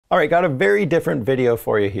All right, got a very different video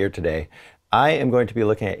for you here today. I am going to be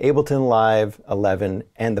looking at Ableton Live 11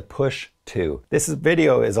 and the Push 2. This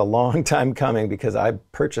video is a long time coming because I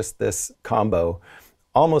purchased this combo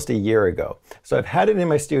almost a year ago. So I've had it in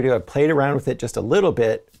my studio, I've played around with it just a little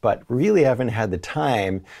bit, but really haven't had the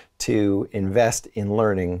time to invest in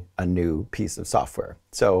learning a new piece of software.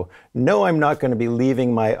 So no, I'm not going to be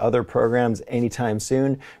leaving my other programs anytime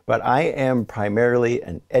soon, but I am primarily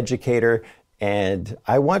an educator and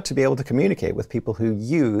I want to be able to communicate with people who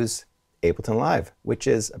use Ableton Live, which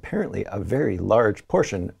is apparently a very large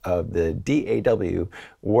portion of the DAW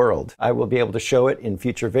world. I will be able to show it in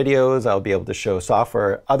future videos. I'll be able to show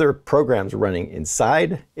software, other programs running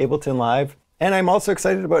inside Ableton Live. And I'm also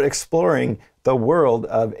excited about exploring the world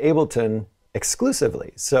of Ableton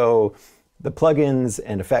exclusively. So the plugins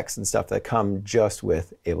and effects and stuff that come just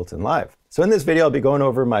with Ableton Live. So in this video, I'll be going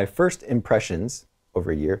over my first impressions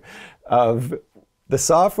over a year of the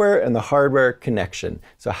software and the hardware connection.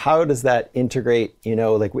 So how does that integrate? You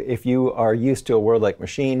know, like if you are used to a Word Like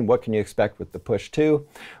Machine, what can you expect with the Push 2?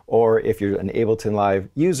 Or if you're an Ableton Live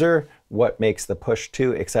user, what makes the Push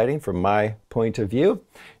 2 exciting from my point of view?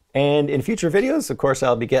 And in future videos, of course,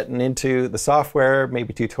 I'll be getting into the software,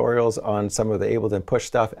 maybe tutorials on some of the Ableton Push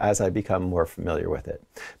stuff as I become more familiar with it.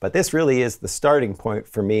 But this really is the starting point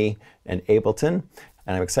for me and Ableton,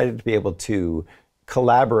 and I'm excited to be able to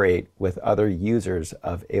collaborate with other users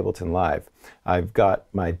of Ableton Live. I've got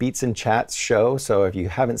my Beats and Chats show, so if you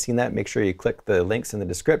haven't seen that, make sure you click the links in the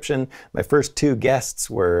description. My first two guests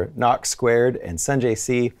were Knox Squared and Sanjay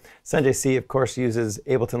C. Sanjay C, of course, uses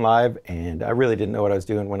Ableton Live, and I really didn't know what I was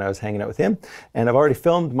doing when I was hanging out with him. And I've already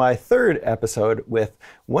filmed my third episode with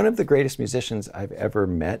one of the greatest musicians I've ever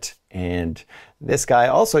met, and this guy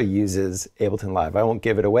also uses Ableton Live. I won't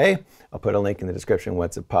give it away. I'll put a link in the description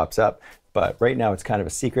once it pops up. But right now it's kind of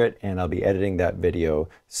a secret, and I'll be editing that video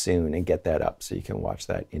soon and get that up so you can watch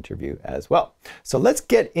that interview as well. So let's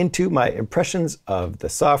get into my impressions of the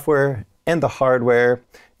software and the hardware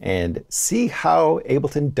and see how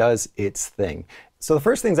Ableton does its thing. So the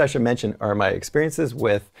first things I should mention are my experiences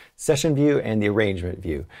with Session View and the Arrangement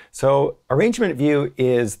View. So Arrangement View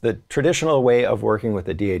is the traditional way of working with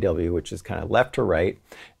the DAW, which is kind of left to right.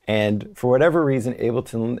 And for whatever reason,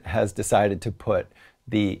 Ableton has decided to put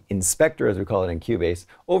the inspector, as we call it in Cubase,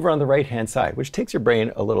 over on the right-hand side, which takes your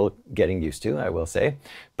brain a little getting used to, I will say.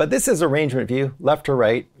 But this is arrangement view, left to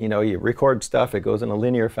right. You know, you record stuff, it goes in a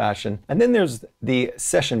linear fashion. And then there's the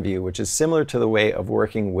session view, which is similar to the way of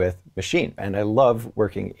working with Machine. And I love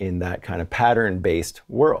working in that kind of pattern-based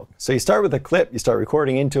world. So you start with a clip, you start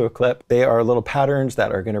recording into a clip. They are little patterns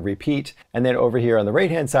that are going to repeat. And then over here on the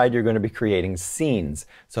right-hand side, you're going to be creating scenes.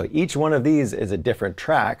 So each one of these is a different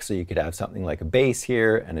track. So you could have something like a bass here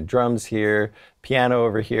and a drums here, piano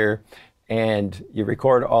over here, and you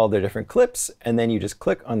record all the different clips, and then you just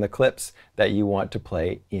click on the clips that you want to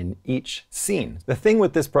play in each scene. The thing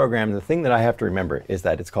with this program, the thing that I have to remember is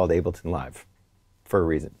that it's called Ableton Live for a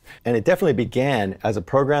reason. And it definitely began as a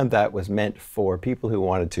program that was meant for people who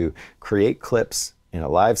wanted to create clips in a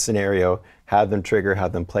live scenario, have them trigger,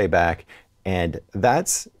 have them play back, and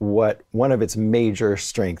that's what one of its major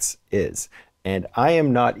strengths is. And I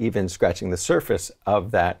am not even scratching the surface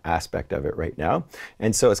of that aspect of it right now.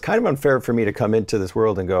 And so it's kind of unfair for me to come into this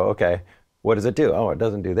world and go, okay, what does it do? Oh, it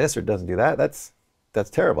doesn't do this or it doesn't do that. That's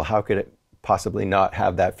terrible. How could it possibly not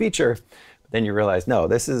have that feature? But then you realize, no,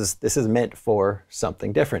 this is meant for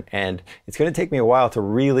something different. And it's going to take me a while to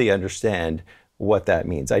really understand what that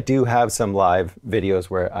means. I do have some live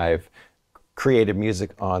videos where I've created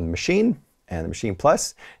music on the Machine and the Machine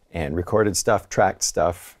Plus and recorded stuff, tracked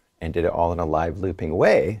stuff, and did it all in a live looping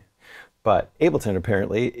way. But Ableton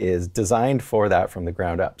apparently is designed for that from the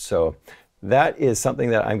ground up. So that is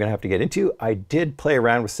something that I'm gonna have to get into. I did play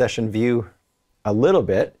around with Session View a little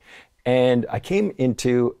bit, and I came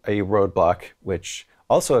into a roadblock which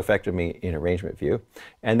also affected me in Arrangement View.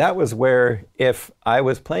 And that was where if I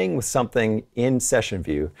was playing with something in Session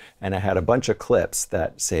View and I had a bunch of clips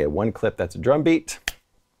that say one clip that's a drum beat,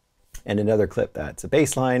 and another clip that's a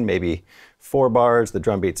bass line, maybe 4 bars, the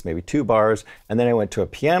drum beats maybe 2 bars, and then I went to a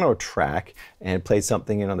piano track and played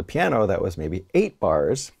something in on the piano that was maybe 8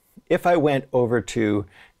 bars. If I went over to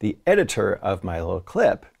the editor of my little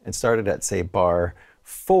clip and started at, say, bar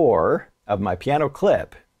 4 of my piano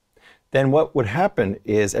clip, then what would happen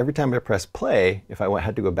is every time I press play, if I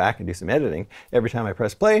had to go back and do some editing, every time I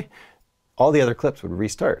press play, all the other clips would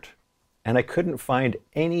restart. And I couldn't find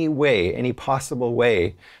any way, any possible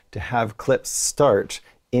way to have clips start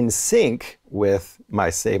in sync with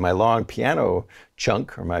my, say, my long piano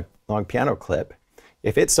chunk or my long piano clip.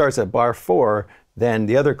 If it starts at bar 4, then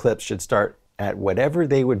the other clips should start at whatever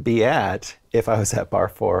they would be at if I was at bar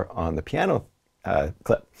 4 on the piano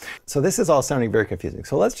clip. So this is all sounding very confusing.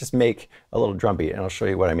 So let's just make a little drum beat and I'll show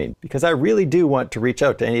you what I mean. Because I really do want to reach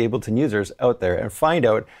out to any Ableton users out there and find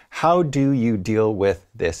out, how do you deal with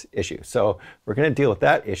this issue? So we're going to deal with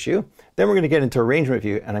that issue. Then we're going to get into arrangement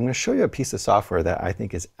view, and I'm going to show you a piece of software that I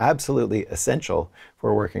think is absolutely essential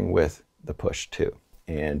for working with the Push 2.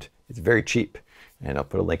 And it's very cheap. And I'll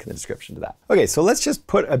put a link in the description to that. Okay, so let's just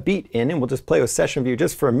put a beat in and we'll just play with session view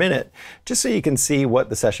just for a minute, just so you can see what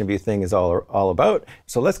the session view thing is all about.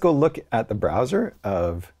 So let's go look at the browser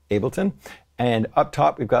of Ableton. And up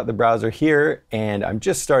top, we've got the browser here, and I'm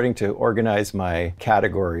just starting to organize my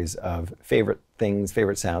categories of favorite things,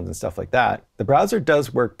 favorite sounds, and stuff like that. The browser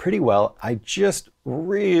does work pretty well. I just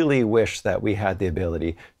really wish that we had the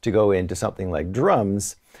ability to go into something like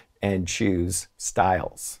drums and choose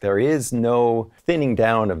styles. There is no thinning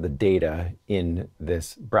down of the data in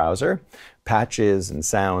this browser, patches and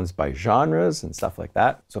sounds by genres and stuff like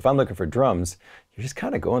that. So if I'm looking for drums, you're just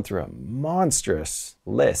kind of going through a monstrous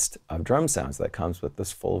list of drum sounds that comes with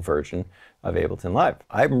this full version of Ableton Live.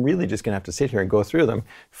 I'm really just gonna have to sit here and go through them,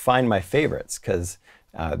 find my favorites, because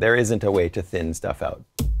there isn't a way to thin stuff out.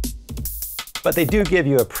 But they do give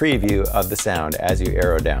you a preview of the sound as you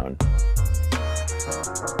arrow down.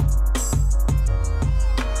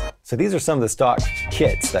 So these are some of the stock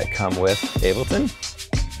kits that come with Ableton.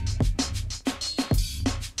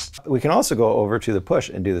 We can also go over to the Push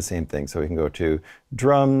and do the same thing. So we can go to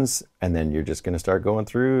drums, and then you're just going to start going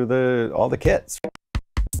through all the kits.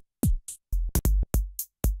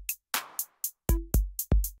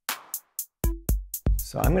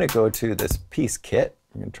 So I'm going to go to this piece kit.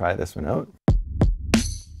 I'm going to try this one out.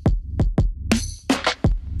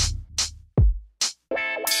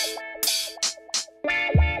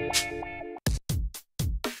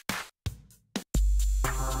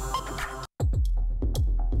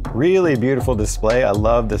 Really beautiful display. I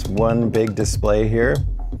love this one big display here. So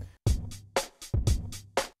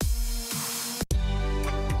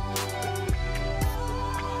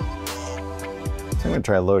I'm going to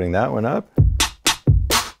try loading that one up.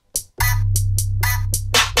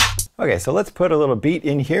 Okay, so let's put a little beat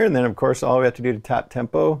in here, and then of course all we have to do to tap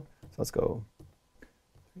tempo. So let's go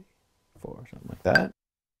 3, 4, something like that.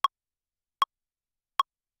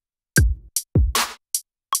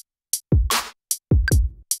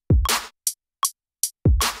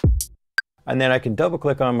 And then I can double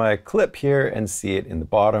click on my clip here and see it in the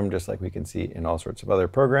bottom, just like we can see in all sorts of other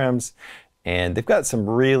programs. And they've got some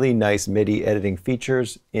really nice MIDI editing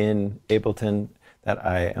features in Ableton that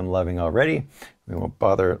I am loving already. We won't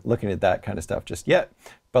bother looking at that kind of stuff just yet,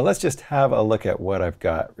 but let's just have a look at what I've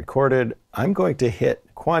got recorded. I'm going to hit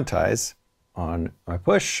quantize on my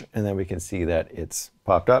Push, and then we can see that it's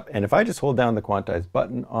popped up. And if I just hold down the quantize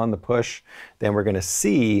button on the Push, then we're going to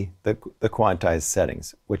see the quantize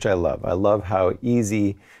settings, which I love. I love how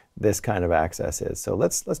easy this kind of access is. So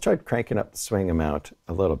let's try cranking up the swing amount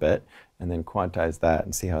a little bit, and then quantize that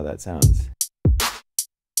and see how that sounds.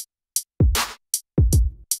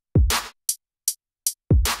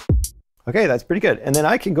 Okay, that's pretty good. And then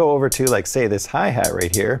I can go over to, like, say, this hi-hat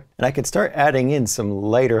right here, and I can start adding in some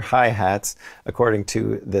lighter hi-hats according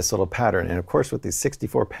to this little pattern. And of course, with these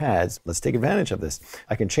 64 pads, let's take advantage of this.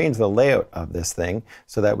 I can change the layout of this thing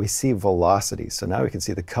so that we see velocity. So now we can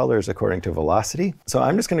see the colors according to velocity. So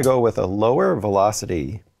I'm just going to go with a lower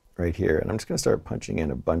velocity right here, and I'm just going to start punching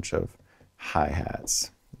in a bunch of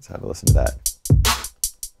hi-hats. Let's have a listen to that.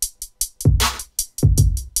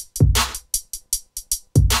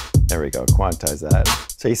 There we go, quantize that.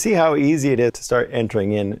 So you see how easy it is to start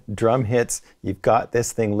entering in drum hits. You've got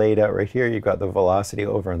this thing laid out right here. You've got the velocity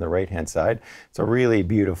over on the right-hand side. It's a really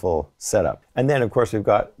beautiful setup. And then of course we've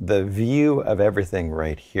got the view of everything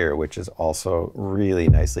right here, which is also really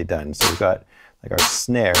nicely done. So we've got like our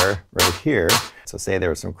snare right here. So say there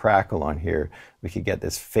was some crackle on here, we could get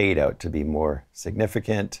this fade out to be more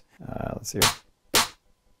significant. Let's see.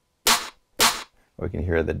 We can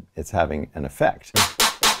hear that it's having an effect.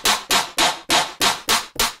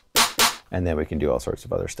 And then we can do all sorts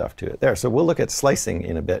of other stuff to it there. So we'll look at slicing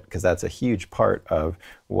in a bit, because that's a huge part of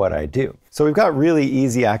what I do. So we've got really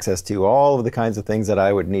easy access to all of the kinds of things that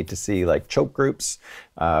I would need to see, like choke groups.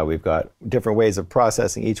 We've got different ways of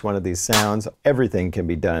processing each one of these sounds. Everything can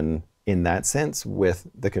be done in that sense with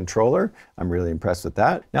the controller. I'm really impressed with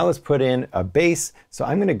that. Now let's put in a bass. So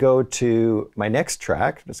I'm going to go to my next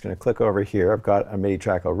track. I'm just going to click over here. I've got a MIDI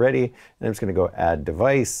track already, and I'm just going to go add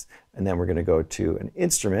device, and then we're going to go to an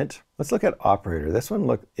instrument. Let's look at operator. This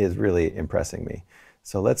one is really impressing me.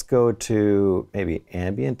 So let's go to maybe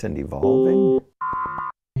ambient and evolving.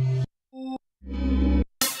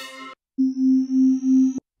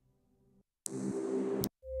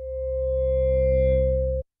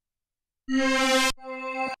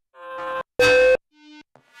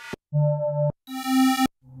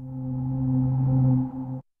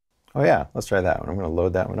 let's try that one. I'm going to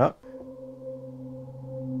load that one up.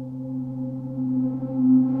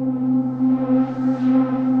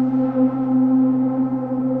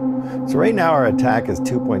 So right now our attack is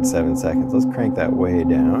 2.7 seconds. Let's crank that way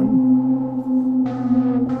down.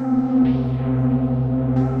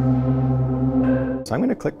 So I'm going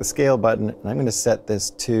to click the scale button and I'm going to set this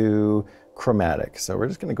to chromatic. So we're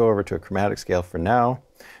just going to go over to a chromatic scale for now.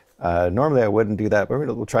 Normally I wouldn't do that, but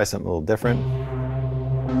we'll try something a little different.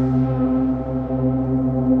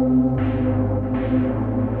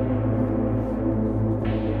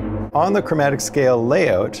 On the chromatic scale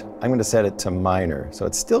layout, I'm going to set it to minor. So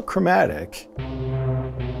it's still chromatic,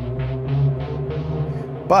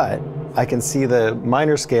 but I can see the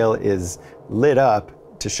minor scale is lit up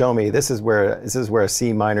to show me this is where a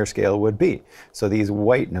C minor scale would be. So these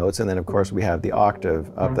white notes, and then of course we have the octave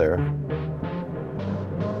up there.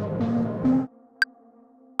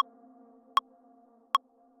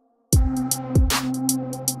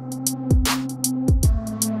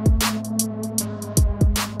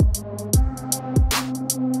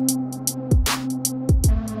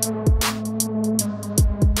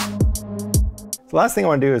 The last thing I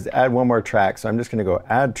want to do is add one more track. So I'm just going to go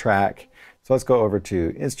add track. So let's go over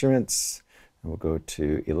to instruments, and we'll go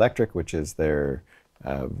to electric, which is their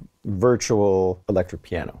virtual electric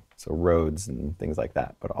piano. So Rhodes and things like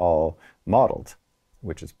that, but all modeled,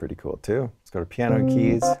 which is pretty cool too. Let's go to piano and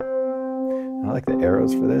keys. I like the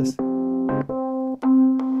arrows for this.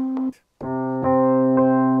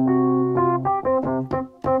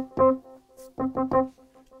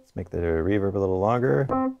 Let's make the reverb a little longer.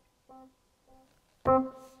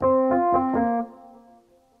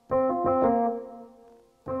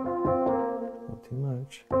 Too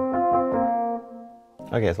much.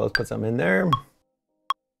 Okay, so let's put something in there.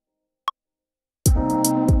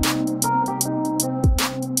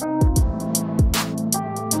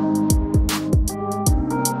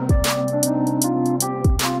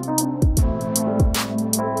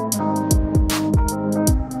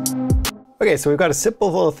 Okay, so we've got a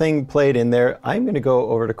simple little thing played in there. I'm going to go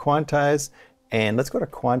over to quantize. And let's go to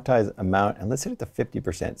quantize amount and let's hit it to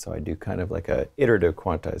 50%. So I do kind of like a iterative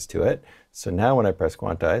quantize to it. So now when I press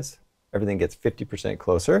quantize, everything gets 50%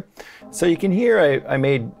 closer. So you can hear I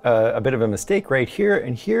made a bit of a mistake right here.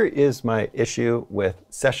 And here is my issue with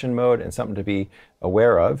session mode, and something to be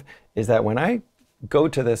aware of is that when I go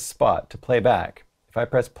to this spot to play back, if I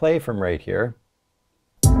press play from right here,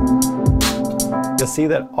 you'll see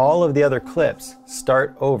that all of the other clips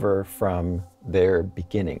start over from their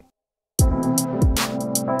beginning.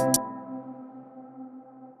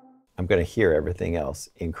 I'm going to hear everything else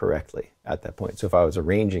incorrectly at that point. So if I was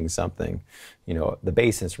arranging something, you know, the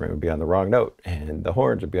bass instrument would be on the wrong note and the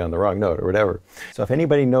horns would be on the wrong note or whatever. So if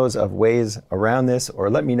anybody knows of ways around this, or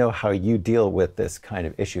let me know how you deal with this kind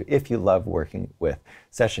of issue if you love working with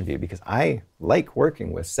Session View, because I like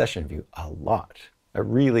working with Session View a lot. I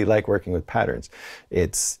really like working with patterns.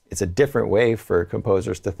 It's a different way for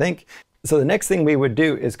composers to think. So the next thing we would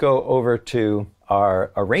do is go over to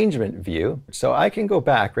our arrangement view. So I can go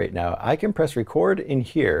back right now. I can press record in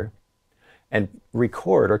here and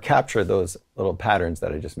record or capture those little patterns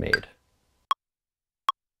that I just made.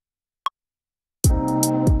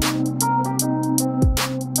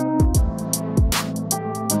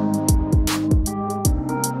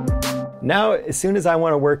 Now, as soon as I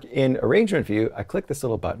want to work in arrangement view, I click this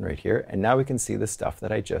little button right here, and now we can see the stuff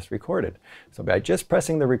that I just recorded. So by just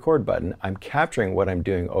pressing the record button, I'm capturing what I'm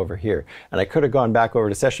doing over here. And I could have gone back over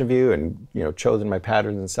to session view and chosen my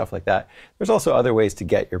patterns and stuff like that. There's also other ways to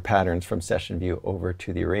get your patterns from session view over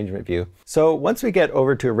to the arrangement view. So once we get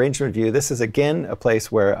over to arrangement view, this is again a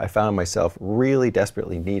place where I found myself really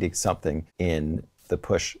desperately needing something in the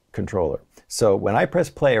push controller. So when I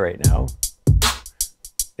press play right now,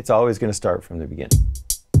 it's always going to start from the beginning.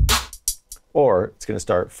 Or it's going to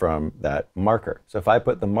start from that marker. So if I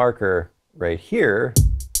put the marker right here,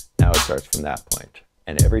 now it starts from that point.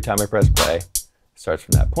 And every time I press play, it starts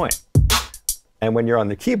from that point. And when you're on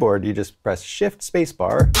the keyboard, you just press Shift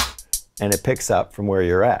Spacebar, and it picks up from where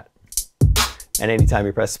you're at. And anytime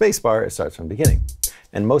you press Spacebar, it starts from the beginning.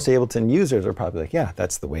 And most Ableton users are probably like, yeah,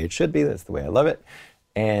 that's the way it should be. That's the way I love it.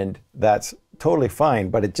 And that's totally fine,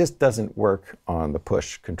 but it just doesn't work on the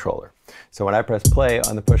push controller. So when I press play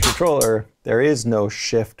on the push controller, there is no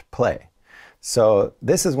shift play. So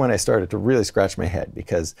this is when I started to really scratch my head,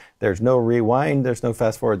 because there's no rewind, there's no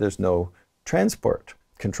fast forward, there's no transport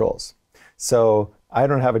controls. So I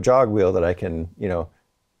don't have a jog wheel that I can,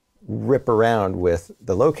 rip around with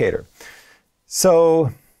the locator.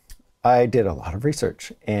 So I did a lot of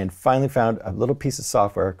research and finally found a little piece of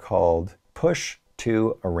software called Push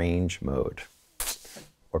to Arrange Mode,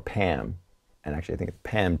 or PAM and actually I think it's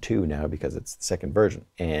PAM 2 now because it's the second version,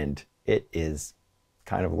 and it is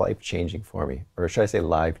kind of life-changing for me. Or should I say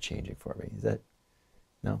live-changing for me? Is that,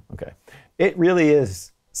 no? Okay. It really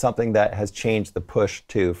is something that has changed the Push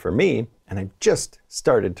 2 for me, and I've just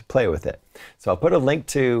started to play with it. So I'll put a link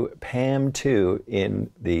to PAM 2 in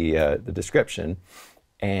the description,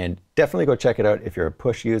 and definitely go check it out if you're a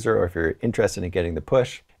Push user or if you're interested in getting the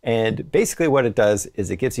Push. And basically what it does is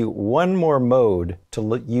it gives you one more mode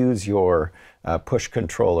to use your Push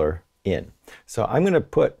controller in. So I'm going to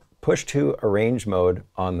put Push 2 Arrange mode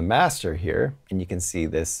on the master here, and you can see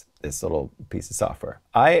this little piece of software.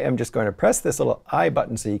 I am just going to press this little I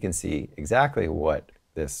button so you can see exactly what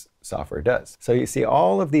this software does. So you see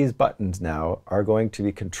all of these buttons now are going to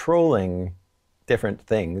be controlling different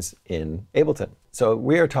things in Ableton. So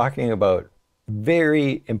we are talking about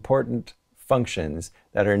very important functions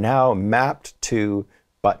that are now mapped to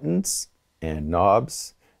buttons and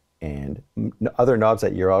knobs and other knobs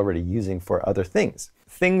that you're already using for other things.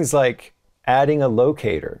 Things like adding a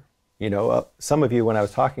locator. You know, some of you, when I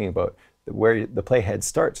was talking about where the playhead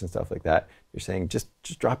starts and stuff like that, you're saying, just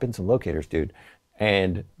drop in some locators, dude.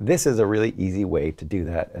 And this is a really easy way to do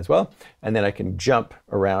that as well. And then I can jump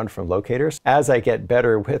around from locators. As I get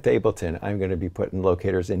better with Ableton, I'm going to be putting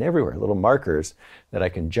locators in everywhere, little markers that I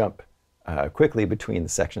can jump quickly between the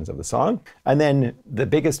sections of the song. And then the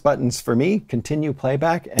biggest buttons for me, continue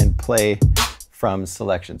playback and play from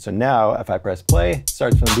selection. So now if I press play, it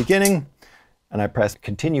starts from the beginning, and I press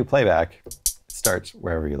continue playback, it starts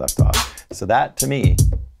wherever you left off. So that, to me,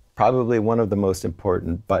 probably one of the most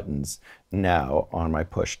important buttons now on my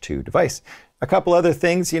Push 2 device. A couple other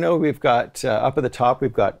things, you know, we've got up at the top,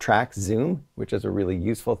 we've got track zoom, which is a really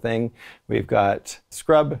useful thing. We've got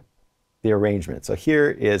scrub the arrangement. So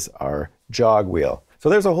here is our jog wheel. So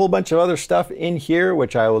there's a whole bunch of other stuff in here,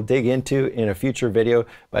 which I will dig into in a future video,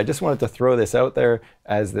 but I just wanted to throw this out there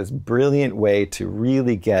as this brilliant way to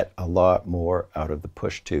really get a lot more out of the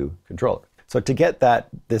Push 2 controller. So to get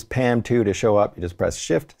this PAM 2 to show up, you just press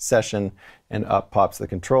Shift, Session, and up pops the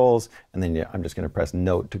controls, and then I'm just going to press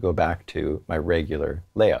Note to go back to my regular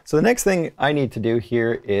layout. So the next thing I need to do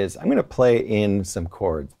here is I'm going to play in some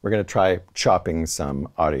chords. We're going to try chopping some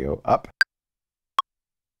audio up.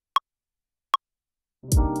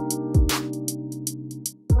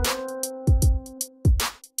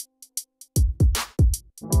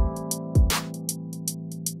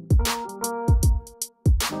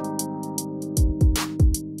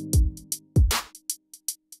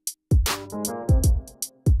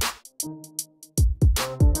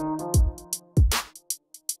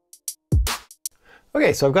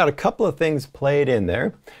 Okay, so I've got a couple of things played in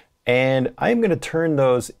there, and I'm going to turn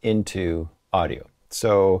those into audio.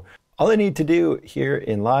 So all I need to do here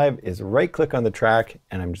in Live is right-click on the track,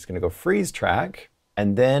 and I'm just going to go freeze track,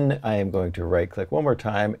 and then I am going to right-click one more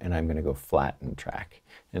time, and I'm going to go flatten track,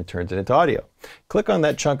 and it turns it into audio. Click on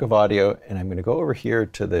that chunk of audio, and I'm going to go over here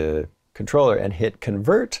to the controller and hit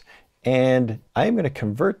convert, and I'm going to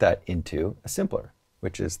convert that into a simpler,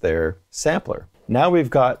 which is their sampler. Now we've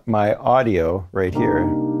got my audio right here.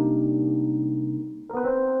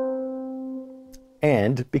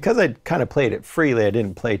 And because I kind of played it freely, I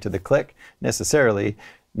didn't play to the click necessarily.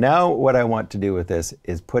 Now what I want to do with this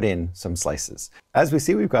is put in some slices. As we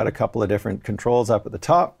see, we've got a couple of different controls up at the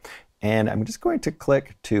top, and I'm just going to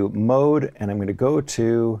click to mode, and I'm going to go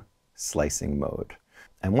to slicing mode.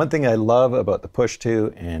 And one thing I love about the Push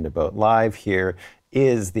 2 and about Live here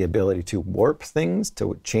is the ability to warp things,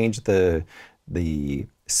 to change the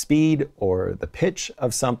speed or the pitch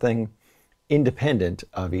of something independent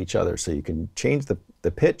of each other. So you can change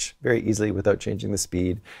the pitch very easily without changing the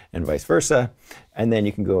speed, and vice versa. And then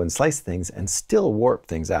you can go and slice things and still warp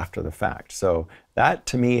things after the fact. So that,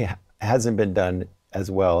 to me, hasn't been done as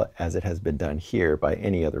well as it has been done here by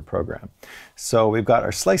any other program. So we've got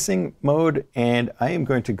our slicing mode, and I am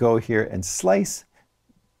going to go here and slice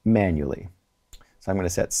manually. So I'm going to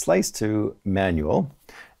set slice to manual.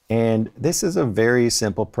 And this is a very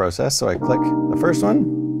simple process. So I click the first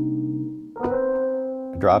one,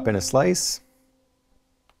 I drop in a slice,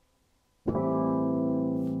 and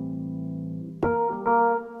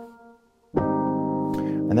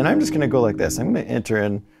then I'm just going to go like this. I'm going to enter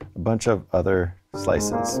in a bunch of other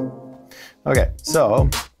slices. Okay, so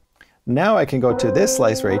now I can go to this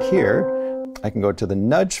slice right here. I can go to the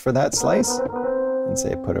nudge for that slice and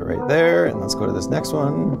say put it right there, and let's go to this next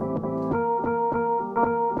one.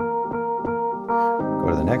 Go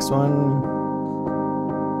to the next one.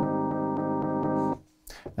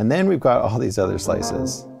 And then we've got all these other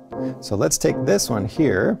slices. So let's take this one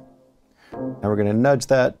here, and we're going to nudge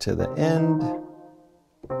that to the end.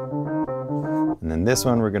 And And then this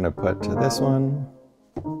one we're going to put to this one.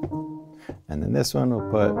 And then this one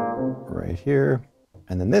we'll put right here.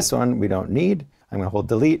 And then this one we don't need. I'm going to hold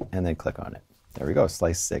delete and then click on it. There we go,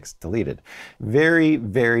 slice 6 deleted. Very,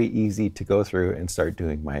 very easy to go through and start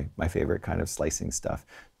doing my favorite kind of slicing stuff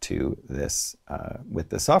to this with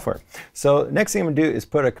this software. So next thing I'm gonna do is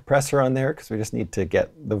put a compressor on there because we just need to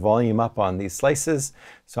get the volume up on these slices.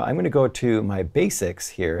 So I'm gonna go to my basics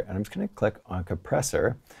here and I'm just gonna click on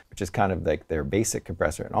compressor, which is kind of like their basic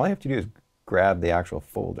compressor. And all I have to do is grab the actual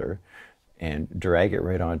folder and drag it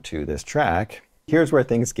right onto this track. Here's where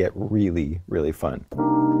things get really, really fun.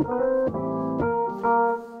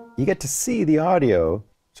 You get to see the audio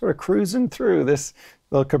sort of cruising through this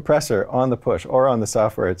little compressor on the push or on the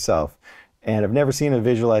software itself. And I've never seen a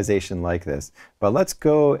visualization like this. But let's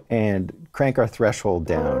go and crank our threshold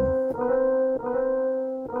down.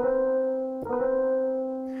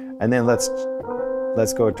 And then let's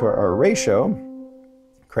go to our ratio,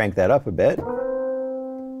 crank that up a bit.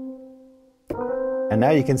 And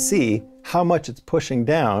now you can see how much it's pushing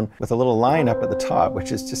down with a little line up at the top,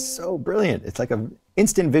 which is just so brilliant. It's like an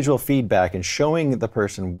instant visual feedback and showing the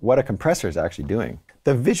person what a compressor is actually doing.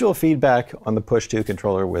 The visual feedback on the Push 2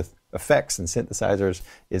 controller with effects and synthesizers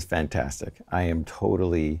is fantastic. I am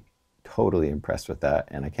totally impressed with that,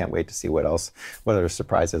 and I can't wait to see what other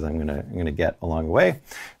surprises I'm gonna get along the way.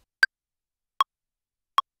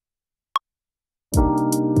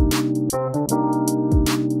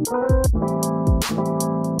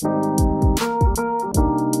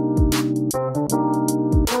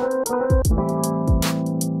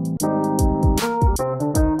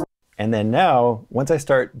 And then now, once I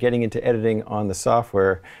start getting into editing on the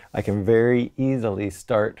software, I can very easily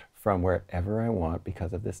start from wherever I want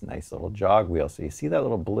because of this nice little jog wheel. So you see that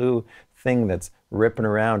little blue thing that's ripping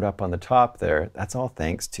around up on the top there? That's all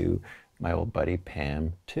thanks to my old buddy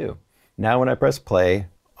Pam 2. Now when I press play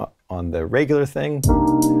on the regular thing,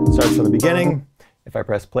 it starts from the beginning. If I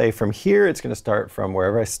press play from here, it's going to start from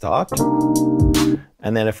wherever I stopped.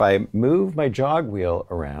 And then if I move my jog wheel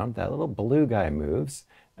around, that little blue guy moves.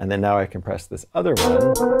 And then now I can press this other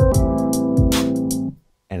one,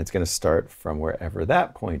 and it's going to start from wherever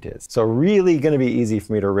that point is. So really going to be easy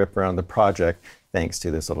for me to rip around the project thanks to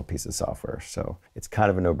this little piece of software. So it's kind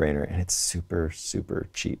of a no-brainer, and it's super, super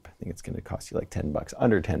cheap. I think it's going to cost you like 10 bucks,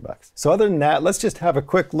 under 10 bucks. So other than that, let's just have a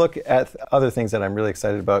quick look at other things that I'm really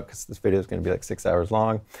excited about because this video is going to be like 6 hours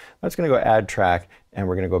long. I'm just going to go add track, and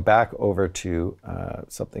we're going to go back over to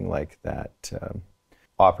something like that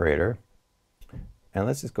operator. And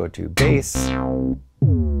let's just go to bass.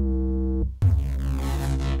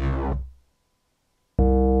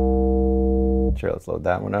 Sure, let's load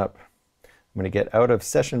that one up. I'm going to get out of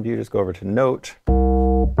session view, just go over to note. And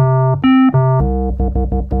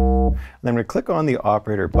then I'm going to click on the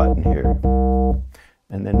operator button here.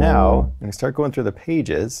 And then now I'm going to start going through the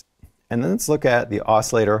pages. And then let's look at the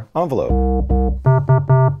oscillator envelope.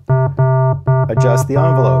 Adjust the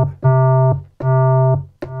envelope.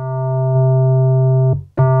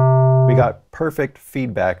 We got perfect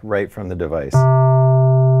feedback right from the device.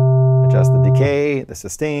 Adjust the decay, the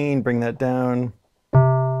sustain, bring that down.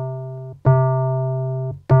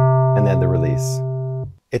 And then the release.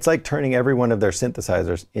 It's like turning every one of their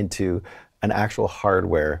synthesizers into an actual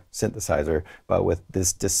hardware synthesizer, but with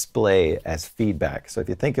this display as feedback. So if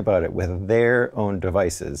you think about it, with their own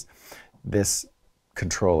devices, this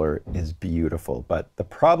controller is beautiful. But the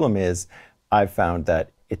problem is, I've found that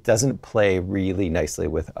it doesn't play really nicely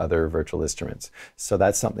with other virtual instruments. So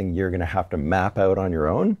that's something you're gonna have to map out on your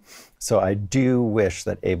own. So I do wish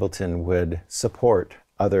that Ableton would support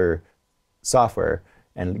other software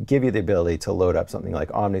and give you the ability to load up something like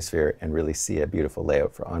Omnisphere and really see a beautiful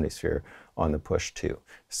layout for Omnisphere on the Push 2.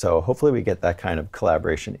 So hopefully we get that kind of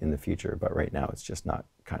collaboration in the future, but right now it's just not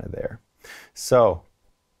kind of there. So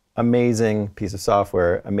amazing piece of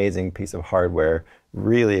software, amazing piece of hardware,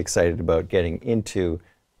 really excited about getting into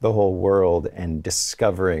the whole world and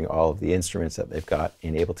discovering all of the instruments that they've got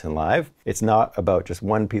in Ableton Live. It's not about just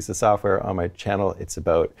one piece of software on my channel, it's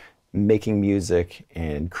about making music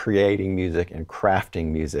and creating music and crafting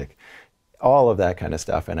music, all of that kind of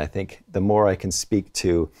stuff. And I think the more I can speak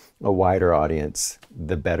to a wider audience,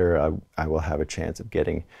 the better I will have a chance of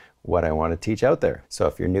getting what I want to teach out there. So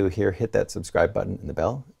if you're new here, hit that subscribe button and the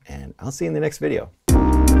bell, and I'll see you in the next video.